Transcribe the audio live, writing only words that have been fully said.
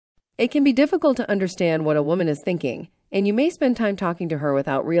It can be difficult to understand what a woman is thinking, and you may spend time talking to her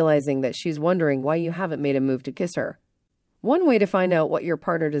without realizing that she's wondering why you haven't made a move to kiss her. One way to find out what your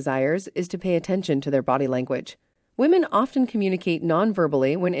partner desires is to pay attention to their body language. Women often communicate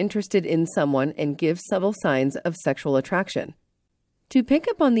non-verbally when interested in someone and give subtle signs of sexual attraction. To pick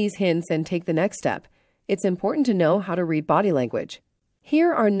up on these hints and take the next step, it's important to know how to read body language.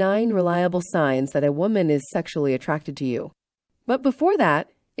 Here are 9 reliable signs that a woman is sexually attracted to you. But before that,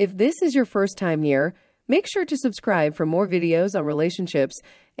 if this is your first time here, make sure to subscribe for more videos on relationships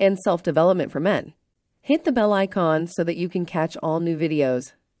and self-development for men. Hit the bell icon so that you can catch all new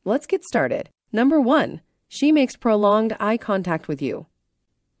videos. Let's get started. Number 1. She makes prolonged eye contact with you.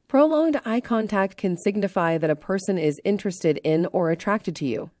 Prolonged eye contact can signify that a person is interested in or attracted to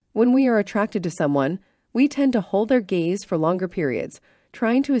you. When we are attracted to someone, we tend to hold their gaze for longer periods,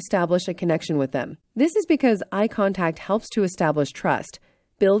 trying to establish a connection with them. This is because eye contact helps to establish trust,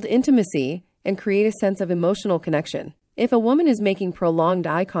 build intimacy, and create a sense of emotional connection. If a woman is making prolonged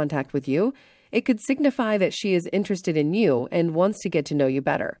eye contact with you, it could signify that she is interested in you and wants to get to know you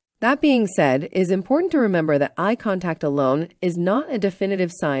better. That being said, it is important to remember that eye contact alone is not a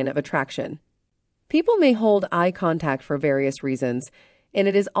definitive sign of attraction. People may hold eye contact for various reasons, and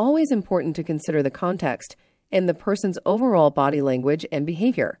it is always important to consider the context and the person's overall body language and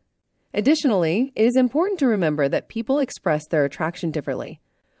behavior. Additionally, it is important to remember that people express their attraction differently.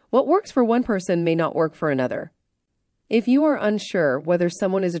 What works for one person may not work for another. If you are unsure whether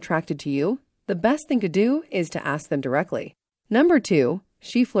someone is attracted to you, the best thing to do is to ask them directly. Number 2,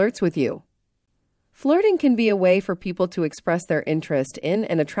 she flirts with you. Flirting can be a way for people to express their interest in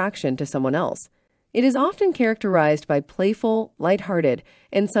and attraction to someone else. It is often characterized by playful, lighthearted,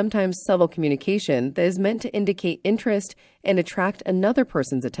 and sometimes subtle communication that is meant to indicate interest and attract another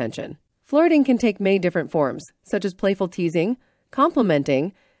person's attention. Flirting can take many different forms, such as playful teasing,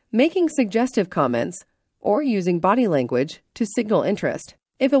 complimenting, making suggestive comments, or using body language to signal interest.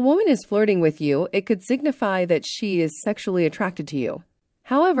 If a woman is flirting with you, it could signify that she is sexually attracted to you.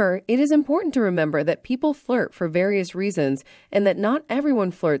 However, it is important to remember that people flirt for various reasons and that not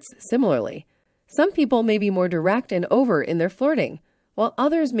everyone flirts similarly. Some people may be more direct and overt in their flirting, while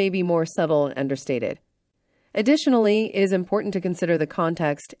others may be more subtle and understated. Additionally, it is important to consider the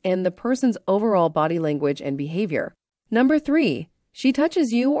context and the person's overall body language and behavior. Number 3, she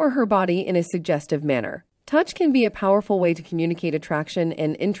touches you or her body in a suggestive manner. Touch can be a powerful way to communicate attraction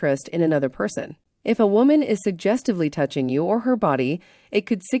and interest in another person. If a woman is suggestively touching you or her body, it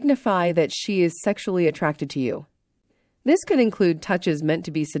could signify that she is sexually attracted to you. This could include touches meant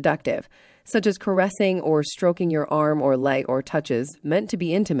to be seductive, such as caressing or stroking your arm or leg, or touches meant to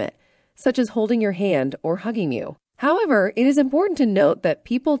be intimate, such as holding your hand or hugging you. However, it is important to note that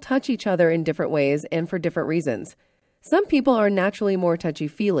people touch each other in different ways and for different reasons. Some people are naturally more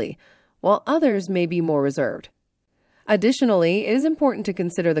touchy-feely, while others may be more reserved. Additionally, it is important to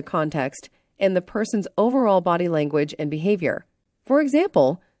consider the context and the person's overall body language and behavior. For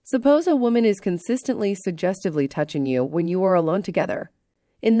example, suppose a woman is consistently suggestively touching you when you are alone together.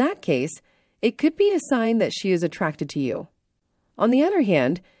 In that case, it could be a sign that she is attracted to you. On the other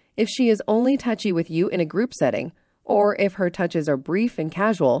hand, if she is only touchy with you in a group setting, or if her touches are brief and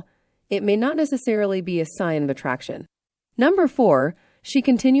casual, it may not necessarily be a sign of attraction. Number 4, she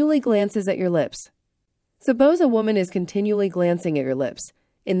continually glances at your lips. Suppose a woman is continually glancing at your lips.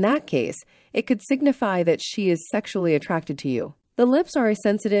 In that case, it could signify that she is sexually attracted to you. The lips are a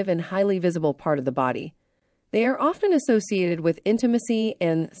sensitive and highly visible part of the body. They are often associated with intimacy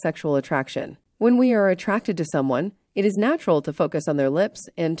and sexual attraction. When we are attracted to someone, it is natural to focus on their lips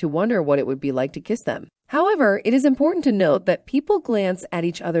and to wonder what it would be like to kiss them. However, it is important to note that people glance at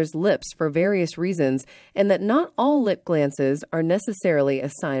each other's lips for various reasons and that not all lip glances are necessarily a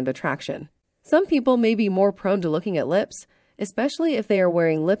sign of attraction. Some people may be more prone to looking at lips, especially if they are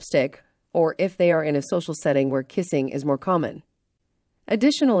wearing lipstick or if they are in a social setting where kissing is more common.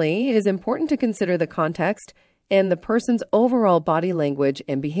 Additionally, it is important to consider the context and the person's overall body language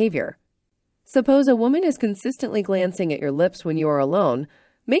and behavior. Suppose a woman is consistently glancing at your lips when you are alone,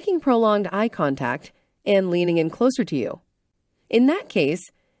 making prolonged eye contact, and leaning in closer to you. In that case,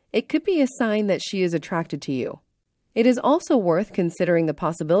 it could be a sign that she is attracted to you. It is also worth considering the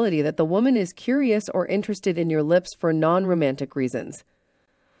possibility that the woman is curious or interested in your lips for non-romantic reasons.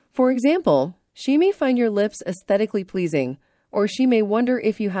 For example, she may find your lips aesthetically pleasing, or she may wonder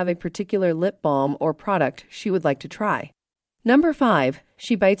if you have a particular lip balm or product she would like to try. Number 5,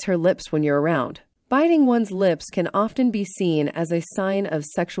 she bites her lips when you're around. Biting one's lips can often be seen as a sign of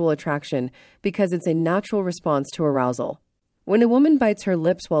sexual attraction because it's a natural response to arousal. When a woman bites her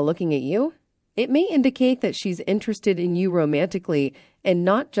lips while looking at you, It may indicate that she's interested in you romantically and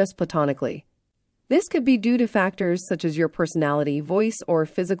not just platonically. This could be due to factors such as your personality, voice, or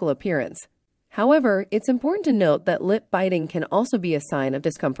physical appearance. However, it's important to note that lip biting can also be a sign of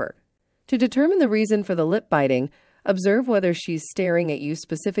discomfort. To determine the reason for the lip biting, observe whether she's staring at you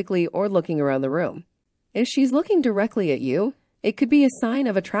specifically or looking around the room. If she's looking directly at you, it could be a sign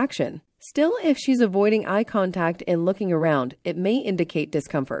of attraction. Still, if she's avoiding eye contact and looking around, it may indicate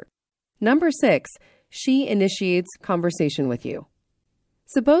discomfort. Number 6, she initiates conversation with you.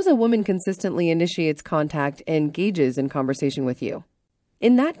 Suppose a woman consistently initiates contact and engages in conversation with you.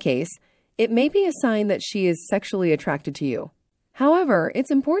 In that case, it may be a sign that she is sexually attracted to you. However,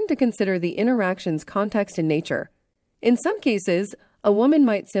 it's important to consider the interaction's context and nature. In some cases, a woman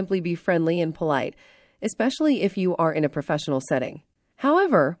might simply be friendly and polite, especially if you are in a professional setting.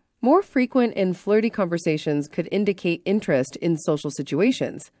 However, more frequent and flirty conversations could indicate interest in social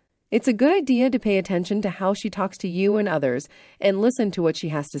situations. It's a good idea to pay attention to how she talks to you and others and listen to what she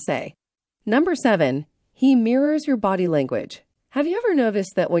has to say. Number 7, he mirrors your body language. Have you ever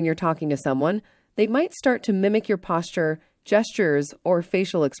noticed that when you're talking to someone, they might start to mimic your posture, gestures, or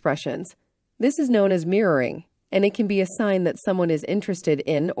facial expressions? This is known as mirroring, and it can be a sign that someone is interested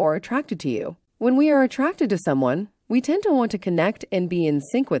in or attracted to you. When we are attracted to someone, we tend to want to connect and be in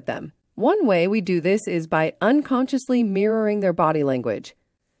sync with them. One way we do this is by unconsciously mirroring their body language.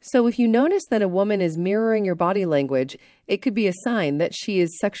 So if you notice that a woman is mirroring your body language, it could be a sign that she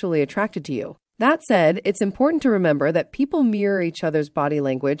is sexually attracted to you. That said, it's important to remember that people mirror each other's body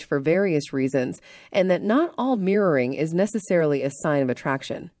language for various reasons, and that not all mirroring is necessarily a sign of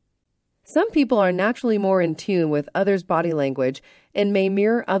attraction. Some people are naturally more in tune with others' body language and may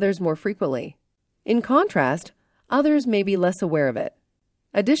mirror others more frequently. In contrast, others may be less aware of it.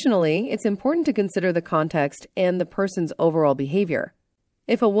 Additionally, it's important to consider the context and the person's overall behavior.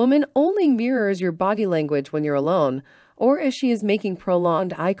 If a woman only mirrors your body language when you're alone, or if she is making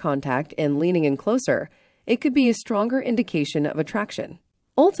prolonged eye contact and leaning in closer, it could be a stronger indication of attraction.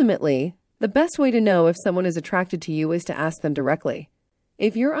 Ultimately, the best way to know if someone is attracted to you is to ask them directly.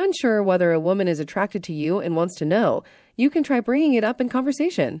 If you're unsure whether a woman is attracted to you and wants to know, you can try bringing it up in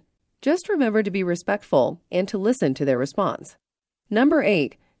conversation. Just remember to be respectful and to listen to their response. Number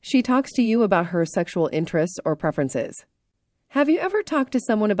 8, she talks to you about her sexual interests or preferences. Have you ever talked to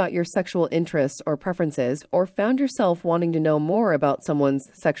someone about your sexual interests or preferences, or found yourself wanting to know more about someone's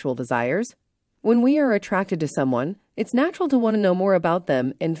sexual desires? When we are attracted to someone, it's natural to want to know more about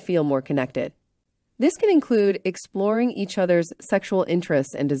them and feel more connected. This can include exploring each other's sexual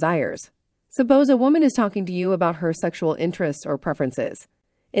interests and desires. Suppose a woman is talking to you about her sexual interests or preferences.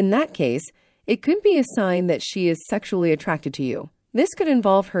 In that case, it could be a sign that she is sexually attracted to you. This could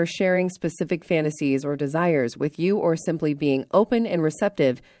involve her sharing specific fantasies or desires with you, or simply being open and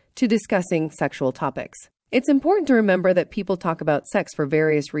receptive to discussing sexual topics. It's important to remember that people talk about sex for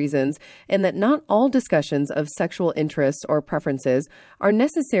various reasons, and that not all discussions of sexual interests or preferences are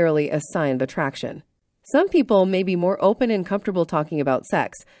necessarily a sign of attraction. Some people may be more open and comfortable talking about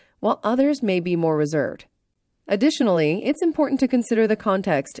sex, while others may be more reserved. Additionally, it's important to consider the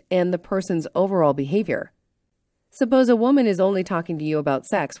context and the person's overall behavior. Suppose a woman is only talking to you about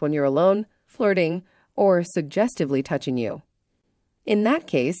sex when you're alone, flirting, or suggestively touching you. In that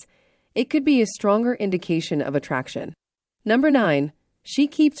case, it could be a stronger indication of attraction. Number 9, she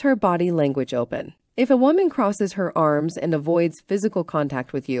keeps her body language open. If a woman crosses her arms and avoids physical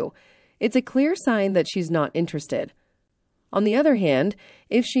contact with you, it's a clear sign that she's not interested. On the other hand,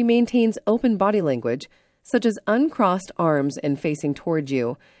 if she maintains open body language, such as uncrossed arms and facing towards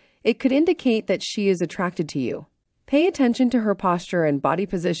you, it could indicate that she is attracted to you. Pay attention to her posture and body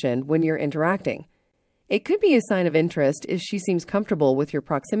position when you're interacting. It could be a sign of interest if she seems comfortable with your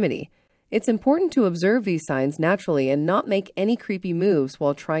proximity. It's important to observe these signs naturally and not make any creepy moves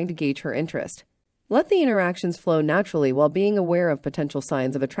while trying to gauge her interest. Let the interactions flow naturally while being aware of potential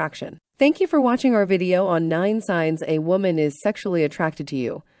signs of attraction. Thank you for watching our video on 9 signs a woman is sexually attracted to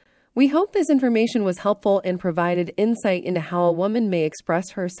you. We hope this information was helpful and provided insight into how a woman may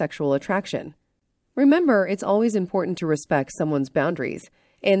express her sexual attraction. Remember, it's always important to respect someone's boundaries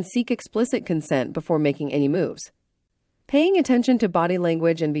and seek explicit consent before making any moves. Paying attention to body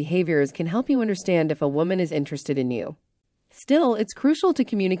language and behaviors can help you understand if a woman is interested in you. Still, it's crucial to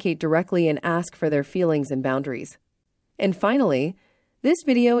communicate directly and ask for their feelings and boundaries. And finally, this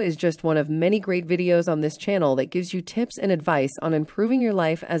video is just one of many great videos on this channel that gives you tips and advice on improving your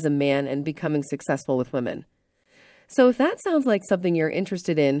life as a man and becoming successful with women. So if that sounds like something you're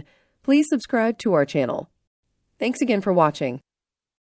interested in, please subscribe to our channel. Thanks again for watching.